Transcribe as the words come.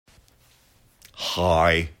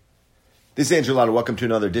Hi. This is Andrew Lotta. Welcome to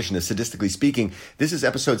another edition of Sadistically Speaking. This is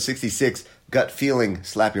episode 66, Gut Feeling,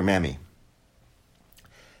 Slap Your Mammy.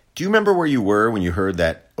 Do you remember where you were when you heard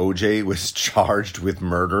that OJ was charged with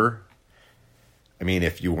murder? I mean,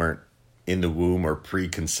 if you weren't in the womb or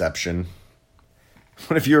pre-conception.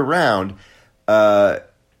 But if you're around,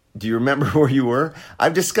 do you remember where you were?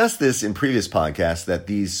 I've discussed this in previous podcasts, that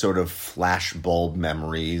these sort of flashbulb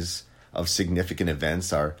memories of significant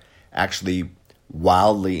events are actually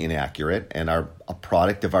wildly inaccurate and are a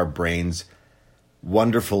product of our brain's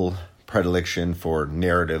wonderful predilection for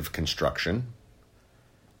narrative construction.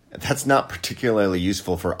 That's not particularly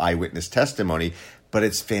useful for eyewitness testimony, but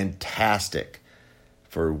it's fantastic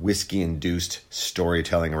for whiskey-induced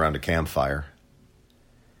storytelling around a campfire.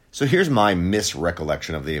 So here's my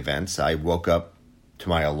misrecollection of the events. I woke up to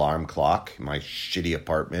my alarm clock in my shitty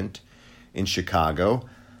apartment in Chicago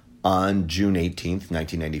on June 18th,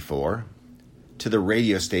 1994, to the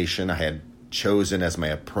radio station I had chosen as my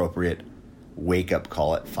appropriate wake-up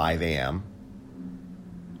call at 5 a.m.,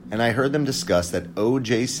 and I heard them discuss that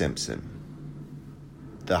O.J. Simpson,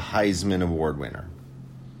 the Heisman Award winner,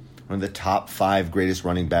 one of the top 5 greatest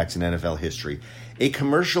running backs in NFL history, a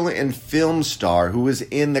commercial and film star who was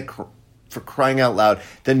in for crying out loud,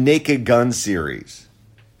 the Naked Gun series,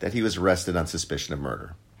 that he was arrested on suspicion of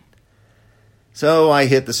murder. So I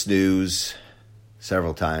hit the snooze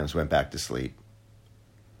several times, went back to sleep.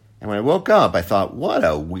 And when I woke up, I thought, what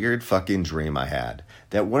a weird fucking dream I had,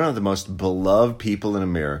 that one of the most beloved people in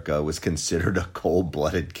America was considered a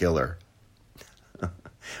cold-blooded killer.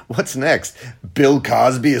 What's next? Bill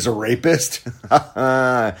Cosby is a rapist?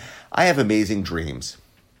 I have amazing dreams.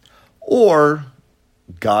 Or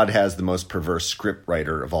God has the most perverse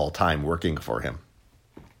scriptwriter of all time working for him.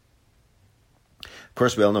 Of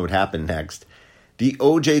course, we all know what happened next. The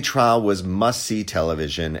OJ trial was must-see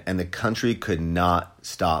television, and the country could not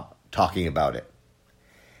stop talking about it.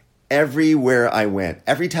 Everywhere I went,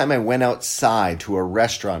 every time I went outside to a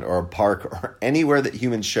restaurant or a park or anywhere that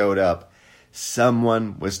humans showed up,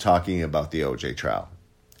 someone was talking about the OJ trial.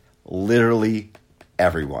 Literally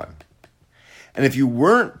everyone. And if you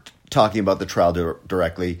weren't talking about the trial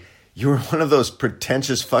directly, you were one of those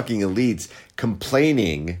pretentious fucking elites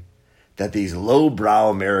complaining that these lowbrow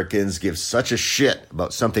Americans give such a shit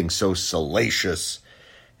about something so salacious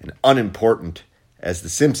and unimportant as the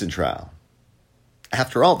Simpson trial.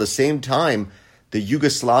 After all, at the same time, the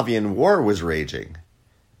Yugoslavian war was raging.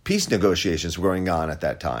 Peace negotiations were going on at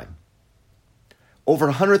that time. Over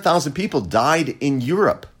 100,000 people died in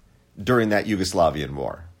Europe during that Yugoslavian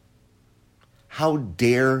war. How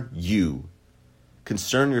dare you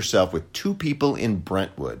concern yourself with 2 people in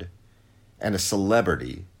Brentwood and a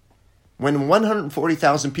celebrity when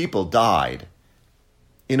 140,000 people died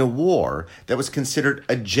in a war that was considered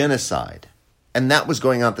a genocide, and that was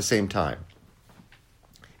going on at the same time?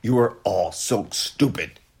 You are all so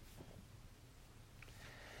stupid.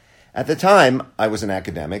 At the time, I was an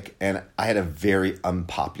academic, and I had a very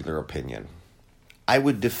unpopular opinion. I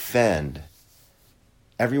would defend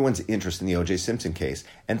everyone's interest in the O.J. Simpson case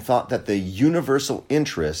and thought that the universal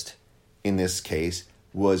interest in this case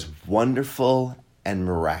was wonderful and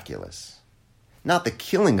miraculous. Not the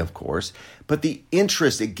killing, of course, but the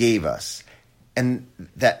interest it gave us, and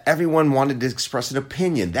that everyone wanted to express an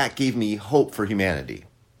opinion. That gave me hope for humanity.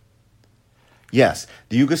 Yes,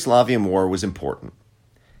 the Yugoslavian war was important,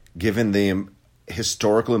 given the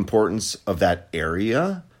historical importance of that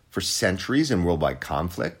area for centuries in worldwide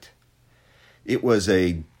conflict. It was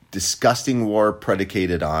a disgusting war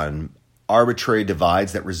predicated on arbitrary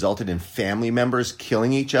divides that resulted in family members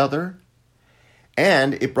killing each other.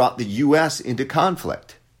 And it brought the U.S. into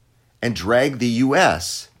conflict and dragged the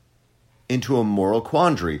U.S. into a moral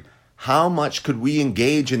quandary. How much could we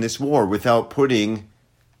engage in this war without putting,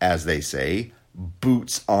 as they say,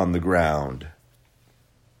 boots on the ground?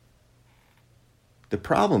 The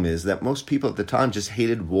problem is that most people at the time just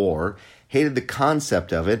hated war, hated the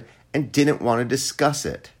concept of it, and didn't want to discuss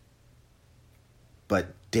it.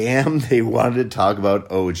 But damn, they wanted to talk about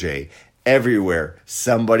OJ. Everywhere,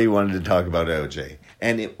 somebody wanted to talk about OJ.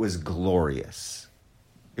 And it was glorious.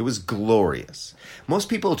 It was glorious. Most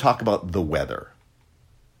people talk about the weather.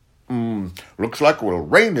 Looks like it will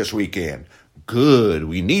rain this weekend. Good,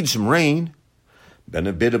 we need some rain. Been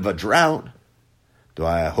a bit of a drought, though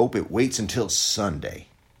I hope it waits until Sunday.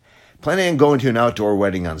 Planning on going to an outdoor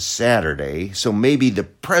wedding on Saturday, so maybe the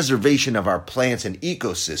preservation of our plants and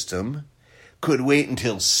ecosystem could wait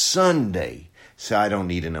until Sunday, so I don't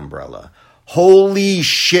need an umbrella. Holy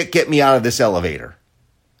shit, get me out of this elevator.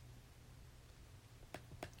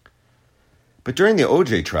 But during the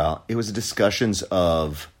OJ trial, it was discussions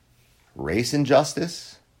of race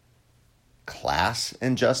injustice, class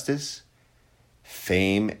injustice,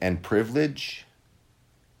 fame and privilege?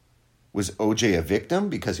 Was OJ a victim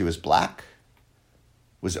because he was black?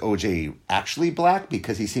 Was OJ actually black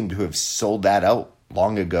because he seemed to have sold that out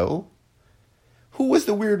long ago? Who was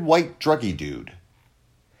the weird white druggy dude?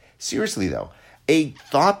 Seriously though, a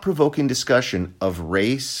thought-provoking discussion of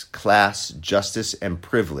race, class, justice, and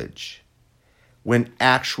privilege when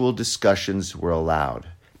actual discussions were allowed.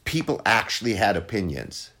 People actually had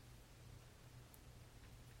opinions.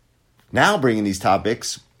 Now bringing these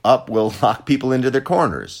topics up will lock people into their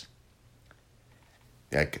corners.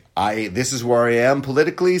 Like, this is where I am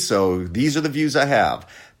politically, so these are the views I have.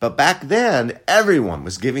 But back then, everyone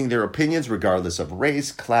was giving their opinions regardless of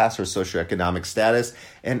race, class, or socioeconomic status,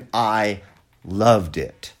 and I loved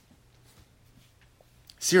it.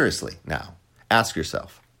 Seriously, now, ask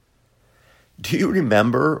yourself, do you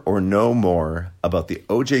remember or know more about the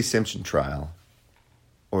O.J. Simpson trial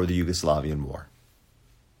or the Yugoslavian war?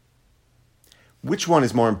 Which one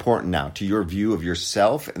is more important now to your view of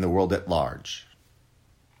yourself and the world at large?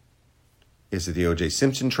 Is it the O.J.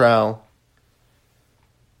 Simpson trial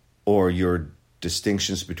or your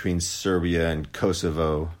distinctions between Serbia and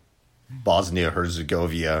Kosovo,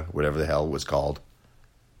 Bosnia-Herzegovina, whatever the hell it was called?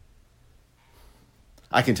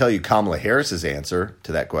 I can tell you Kamala Harris's answer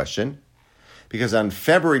to that question because on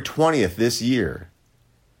February 20th this year,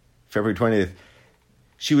 February 20th,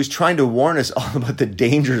 she was trying to warn us all about the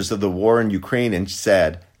dangers of the war in Ukraine and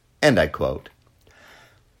said, and I quote,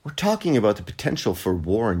 "We're talking about the potential for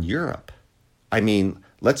war in Europe. I mean,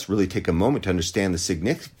 let's really take a moment to understand the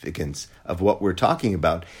significance of what we're talking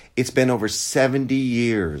about. It's been over 70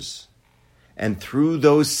 years. And through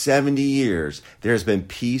those 70 years, there's been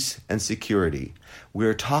peace and security.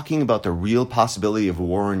 We're talking about the real possibility of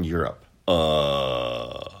war in Europe."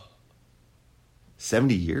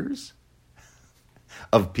 70 years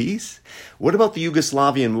of peace? What about the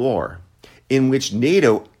Yugoslavian war, in which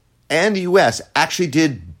NATO and the U.S. actually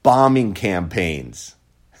did bombing campaigns?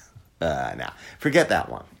 Nah, forget that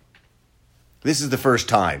one. This is the first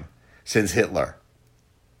time since Hitler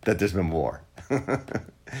that there's been war.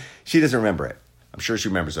 She doesn't remember it. I'm sure she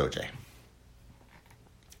remembers OJ.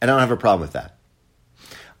 And I don't have a problem with that.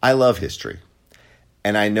 I love history.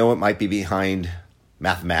 And I know it might be behind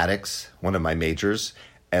mathematics, one of my majors,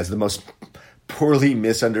 as the most poorly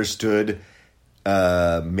misunderstood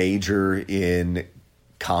major in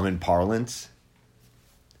common parlance.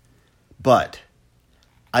 But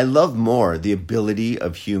I love more the ability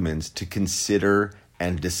of humans to consider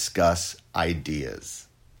and discuss ideas.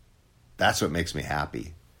 That's what makes me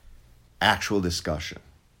happy. Actual discussion.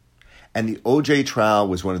 And the OJ trial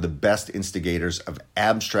was one of the best instigators of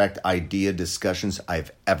abstract idea discussions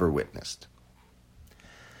I've ever witnessed.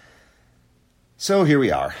 So here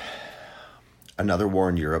we are. Another war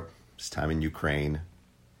in Europe, this time in Ukraine.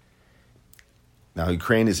 Now,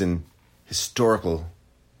 Ukraine is an historically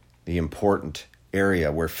important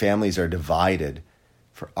area where families are divided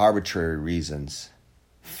for arbitrary reasons,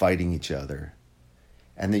 fighting each other.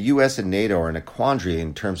 And the U.S. and NATO are in a quandary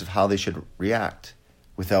in terms of how they should react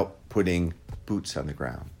without putting boots on the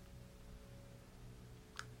ground.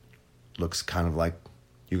 Looks kind of like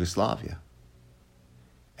Yugoslavia.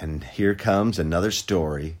 And here comes another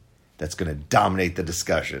story that's going to dominate the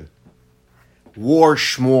discussion. War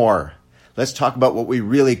schmore. Let's talk about what we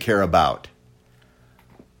really care about.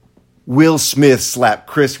 Will Smith slapped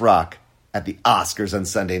Chris Rock at the Oscars on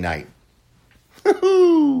Sunday night.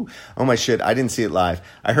 Oh my shit, I didn't see it live.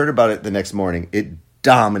 I heard about it the next morning. It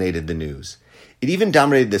dominated the news. It even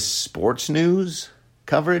dominated the sports news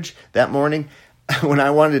coverage that morning. When I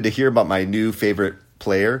wanted to hear about my new favorite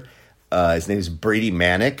player, his name is Brady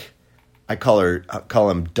Manick. I call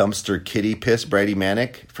him Dumpster Kitty Piss Brady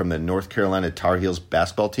Manick from the North Carolina Tar Heels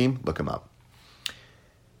basketball team. Look him up.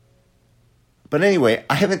 But anyway,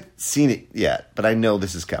 I haven't seen it yet, but I know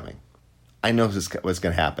this is coming. I know what's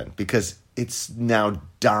going to happen because it's now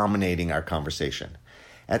dominating our conversation.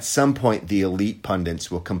 At some point, the elite pundits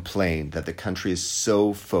will complain that the country is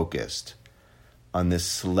so focused on this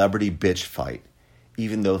celebrity bitch fight,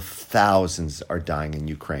 even though thousands are dying in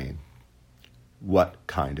Ukraine. What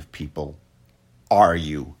kind of people are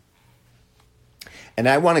you? And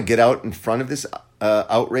I want to get out in front of this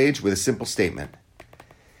outrage with a simple statement.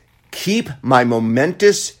 Keep my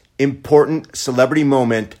momentous, important celebrity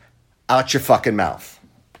moment out your fucking mouth.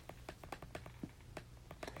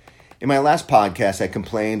 In my last podcast, I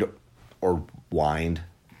complained or whined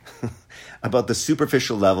about the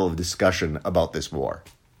superficial level of discussion about this war.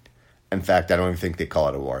 In fact, I don't even think they call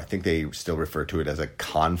it a war. I think they still refer to it as a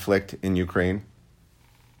conflict in Ukraine.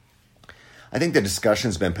 I think the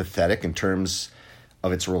discussion's been pathetic in terms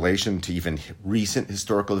of its relation to even recent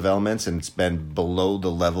historical developments, and it's been below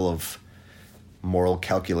the level of moral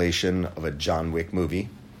calculation of a John Wick movie.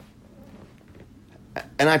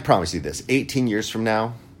 And I promise you this, 18 years from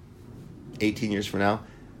now,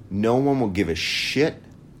 no one will give a shit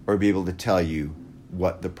or be able to tell you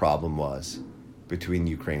what the problem was between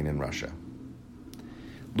Ukraine and Russia.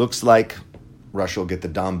 Looks like Russia will get the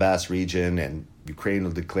Donbass region and Ukraine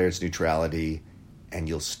will declare its neutrality, and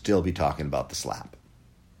you'll still be talking about the slap.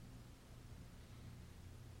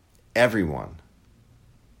 Everyone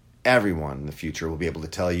in the future will be able to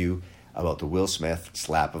tell you about the Will Smith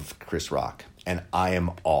slap of Chris Rock, and I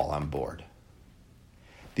am all on board.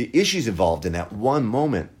 The issues involved in that one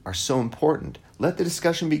moment are so important. Let the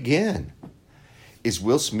discussion begin. Is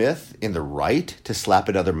Will Smith in the right to slap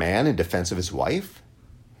another man in defense of his wife?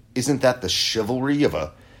 Isn't that the chivalry of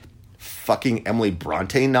a fucking Emily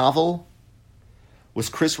Bronte novel? Was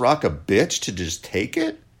Chris Rock a bitch to just take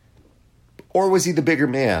it? Or was he the bigger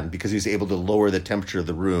man because he was able to lower the temperature of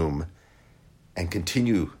the room and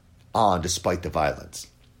continue on despite the violence?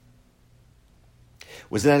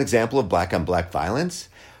 Was that an example of black on black violence?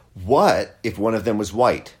 What if one of them was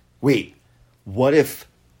white? Wait, what if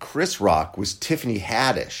Chris Rock was Tiffany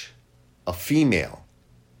Haddish, a female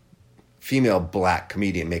black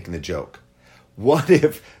comedian making the joke? What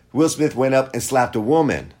if Will Smith went up and slapped a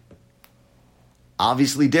woman?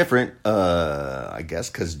 Obviously different, I guess,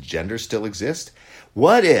 because gender still exists.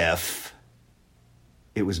 What if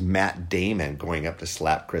it was Matt Damon going up to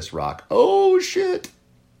slap Chris Rock? Oh, shit.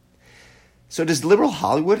 So does liberal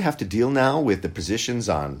Hollywood have to deal now with the positions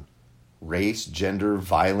on race, gender,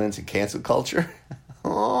 violence, and cancel culture?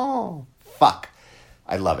 Oh, fuck.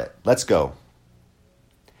 I love it. Let's go.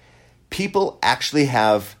 People actually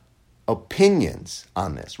have opinions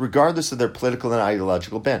on this, regardless of their political and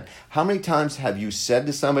ideological bent. How many times have you said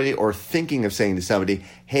to somebody or thinking of saying to somebody,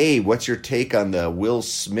 hey, what's your take on the Will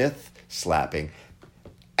Smith slapping?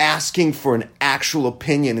 Asking for an actual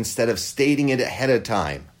opinion instead of stating it ahead of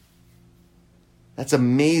time. That's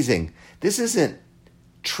amazing. This isn't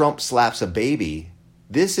Trump slaps a baby.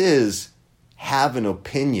 This is have an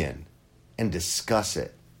opinion and discuss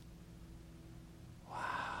it. Wow.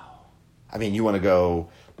 I mean, you want to go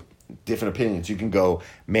different opinions. You can go,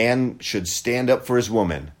 man should stand up for his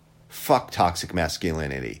woman. Fuck toxic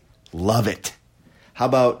masculinity. Love it. How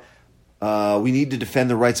about we need to defend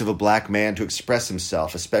the rights of a black man to express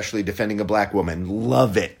himself, especially defending a black woman.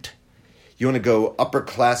 Love it. You want to go, upper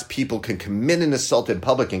class people can commit an assault in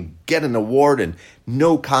public and get an award and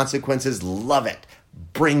no consequences. Love it.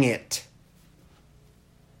 Bring it.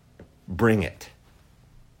 Bring it.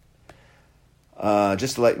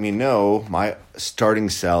 Just to let me know, my starting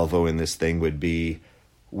salvo in this thing would be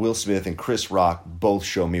Will Smith and Chris Rock both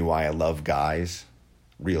show me why I love guys,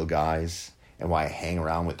 real guys, and why I hang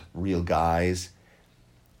around with real guys.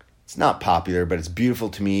 It's not popular, but it's beautiful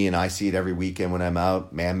to me, and I see it every weekend when I'm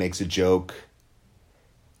out. Man makes a joke.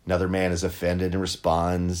 Another man is offended and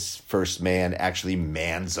responds. First man actually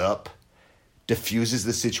mans up, diffuses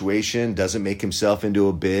the situation, doesn't make himself into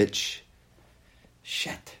a bitch.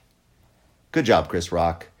 Shit. Good job, Chris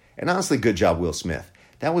Rock. And honestly, good job, Will Smith.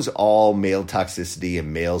 That was all male toxicity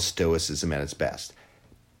and male stoicism at its best.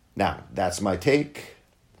 Now, that's my take.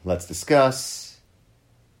 Let's discuss.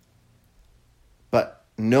 But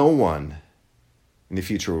no one in the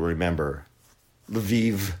future will remember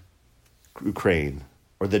Lviv, Ukraine,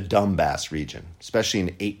 or the Donbass region, especially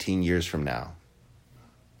in 18 years from now.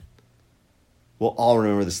 We'll all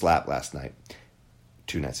remember the slap last night.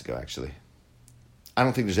 2 nights ago, actually. I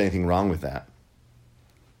don't think there's anything wrong with that.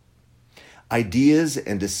 Ideas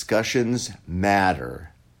and discussions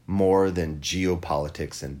matter more than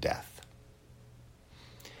geopolitics and death.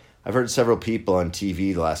 I've heard several people on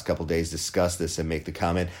TV the last couple of days discuss this and make the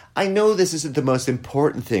comment, I know this isn't the most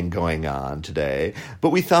important thing going on today,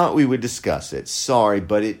 but we thought we would discuss it. Sorry,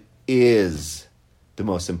 but it is the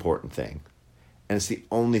most important thing. And it's the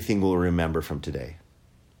only thing we'll remember from today.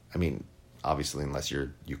 I mean, obviously, unless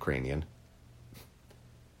you're Ukrainian.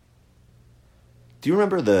 Do you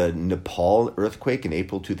remember the Nepal earthquake in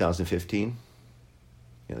April 2015?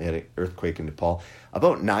 Yeah, they had an earthquake in Nepal.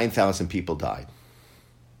 About 9,000 people died.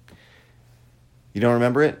 You don't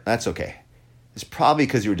remember it? That's okay. It's probably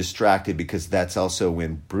because you were distracted, because that's also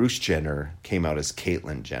when Bruce Jenner came out as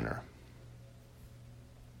Caitlyn Jenner.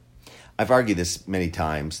 I've argued this many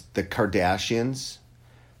times. The Kardashians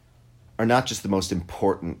are not just the most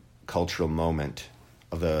important cultural moment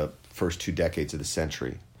of the first 2 decades of the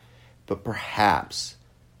century, but perhaps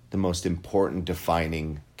the most important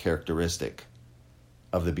defining characteristic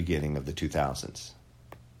of the beginning of the 2000s.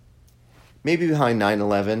 Maybe behind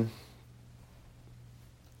 9/11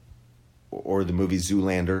 or the movie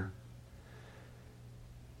Zoolander.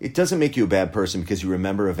 It doesn't make you a bad person because you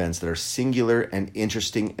remember events that are singular and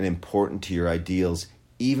interesting and important to your ideals,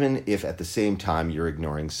 even if at the same time you're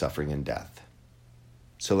ignoring suffering and death.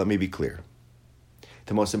 So let me be clear.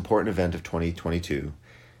 The most important event of 2022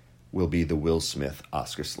 will be the Will Smith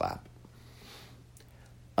Oscar slap.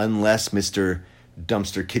 Unless Mr.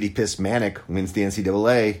 Dumpster Kitty Piss Manic wins the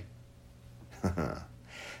NCAA.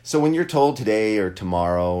 So when you're told today or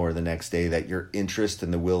tomorrow or the next day that your interest in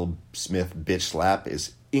the Will Smith bitch slap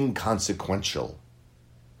is inconsequential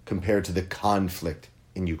compared to the conflict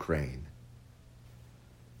in Ukraine,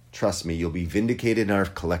 trust me, you'll be vindicated in our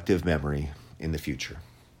collective memory in the future.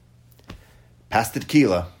 Pass the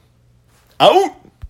tequila. Out!